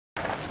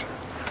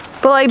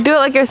But like, do it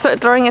like you're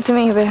throwing it to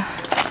me, babe.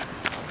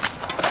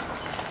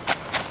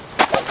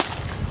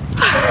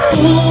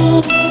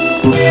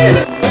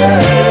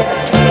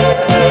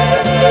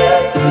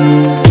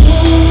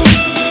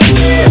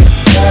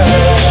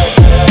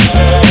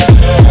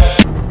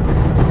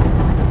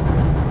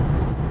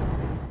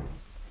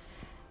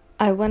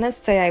 I want to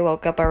say I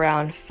woke up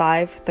around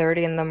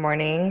 5:30 in the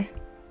morning.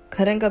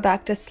 Couldn't go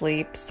back to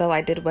sleep, so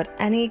I did what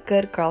any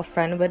good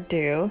girlfriend would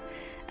do,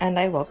 and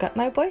I woke up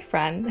my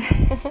boyfriend.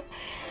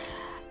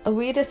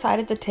 We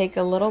decided to take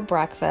a little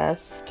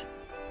breakfast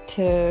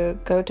to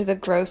go to the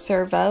Gros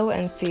Cerveau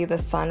and see the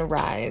sun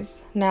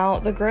rise. Now,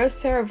 the Gros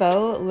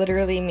Cerveau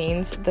literally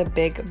means the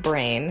big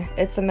brain.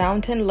 It's a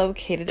mountain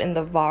located in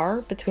the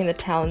Var between the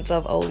towns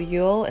of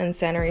Ollioules and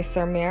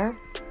Sanary-sur-Mer.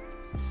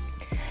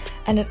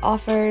 And it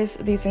offers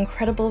these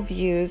incredible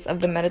views of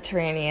the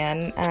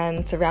Mediterranean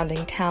and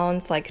surrounding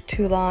towns like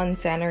Toulon,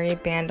 Sanary,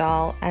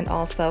 Bandol, and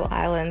also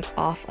islands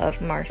off of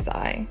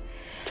Marseille.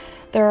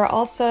 There are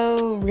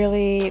also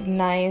really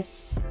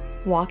nice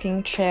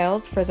walking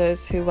trails for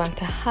those who want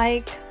to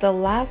hike. The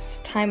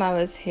last time I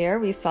was here,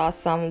 we saw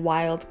some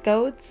wild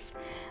goats,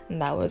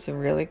 and that was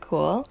really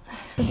cool.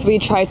 We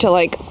tried to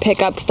like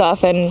pick up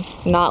stuff and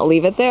not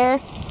leave it there.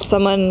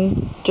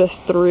 Someone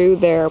just threw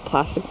their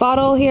plastic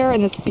bottle here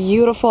in this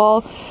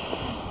beautiful,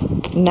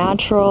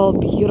 natural,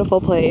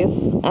 beautiful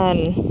place,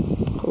 and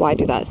why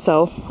do that?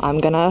 So I'm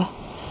gonna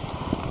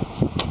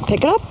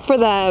pick it up for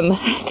them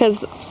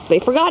because they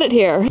forgot it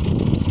here.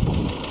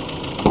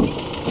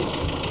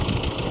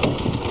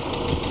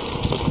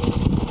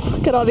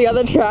 Look at all the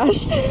other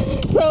trash.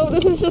 So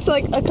this is just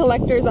like a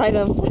collector's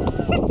item.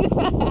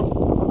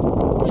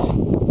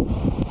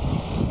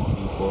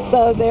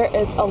 So there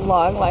is a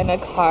long line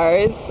of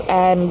cars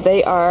and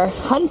they are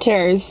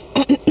hunters.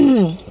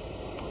 And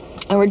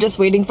we're just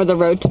waiting for the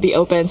road to be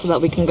open so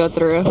that we can go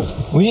through.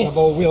 Oui. On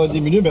va ouvrir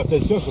 10 minutes, mais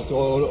attention,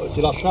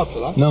 c'est la chasse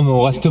là. Non, mais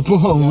on reste pas,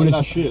 on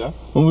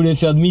voulait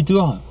faire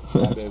demi-tour.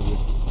 Ah, ben, oui.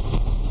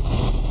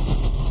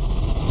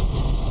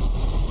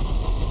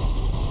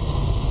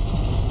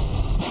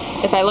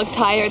 If I look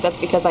tired, that's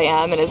because I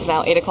am. It is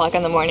now 8 o'clock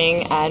in the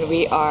morning and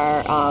we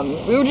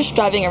were just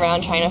driving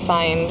around trying to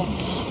find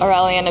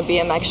Aurelian a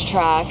BMX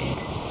track.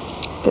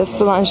 This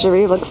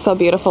boulangerie looks so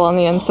beautiful on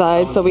the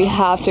inside, so we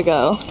have to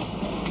go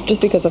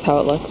just because of how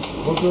it looks.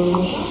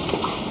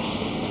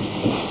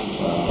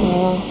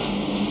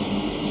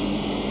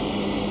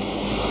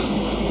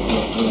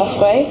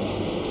 Frais?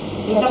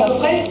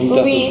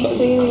 Oui,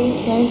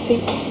 merci.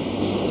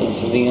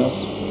 Something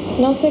else?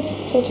 Non, c'est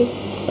tout.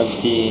 Un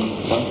petit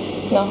pain?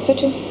 Non, c'est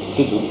tout.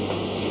 C'est tout.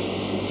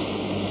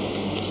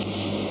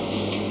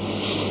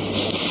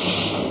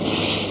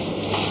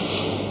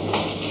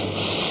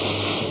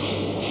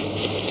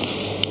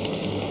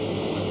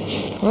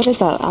 What is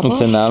that, apple?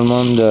 It's an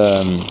almond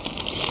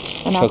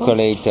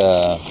chocolate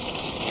pain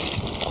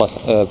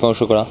au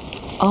chocolat.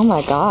 Oh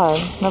my god,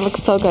 that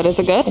looks so good. Is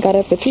it good? I got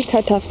a petit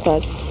tartare.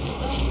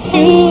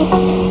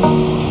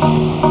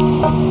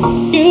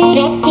 You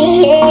got to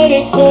let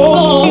it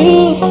go.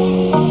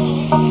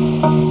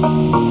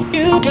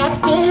 You got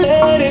to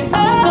let it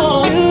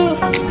go.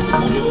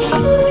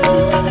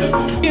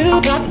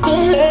 You got to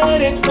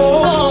let it go.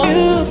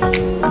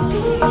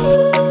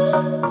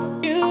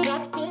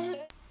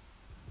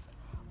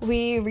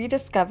 We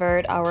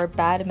rediscovered our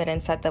badminton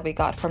set that we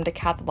got from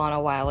Decathlon a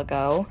while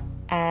ago,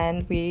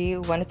 and we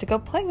wanted to go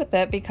play with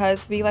it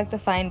because we like to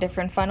find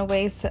different fun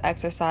ways to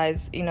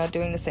exercise. You know,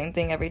 doing the same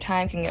thing every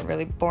time can get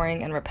really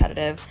boring and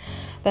repetitive.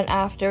 Then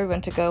after, we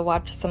went to go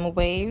watch some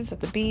waves at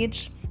the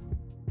beach.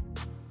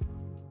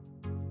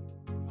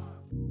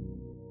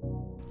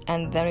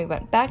 And then we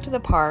went back to the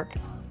park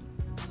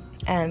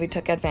and we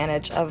took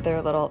advantage of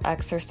their little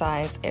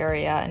exercise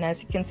area. And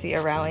as you can see,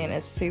 Aurelian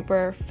is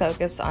super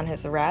focused on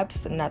his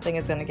reps. Nothing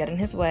is going to get in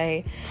his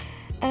way.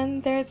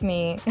 And there's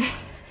me.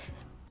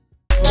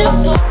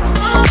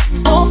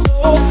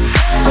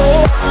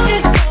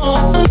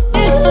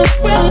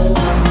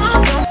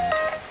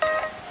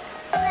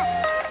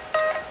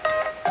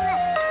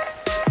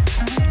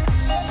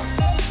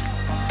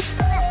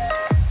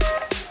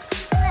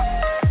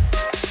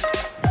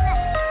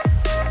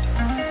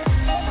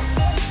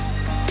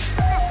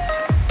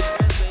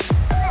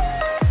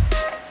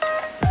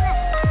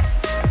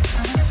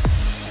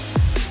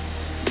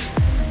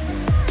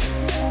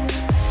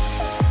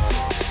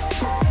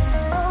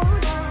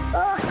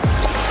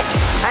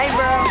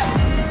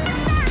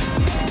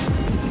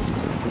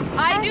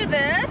 I do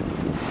this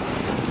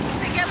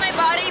to get my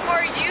body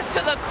more used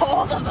to the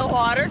cold of the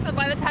water, so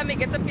by the time it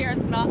gets up here,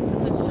 it's not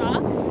such a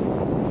shock. Woo!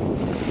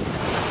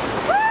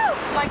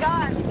 Oh my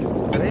god!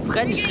 It's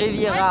French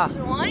Riviera.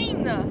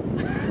 Wine.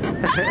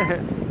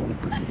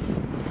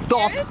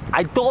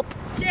 I thought.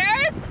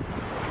 Cheers!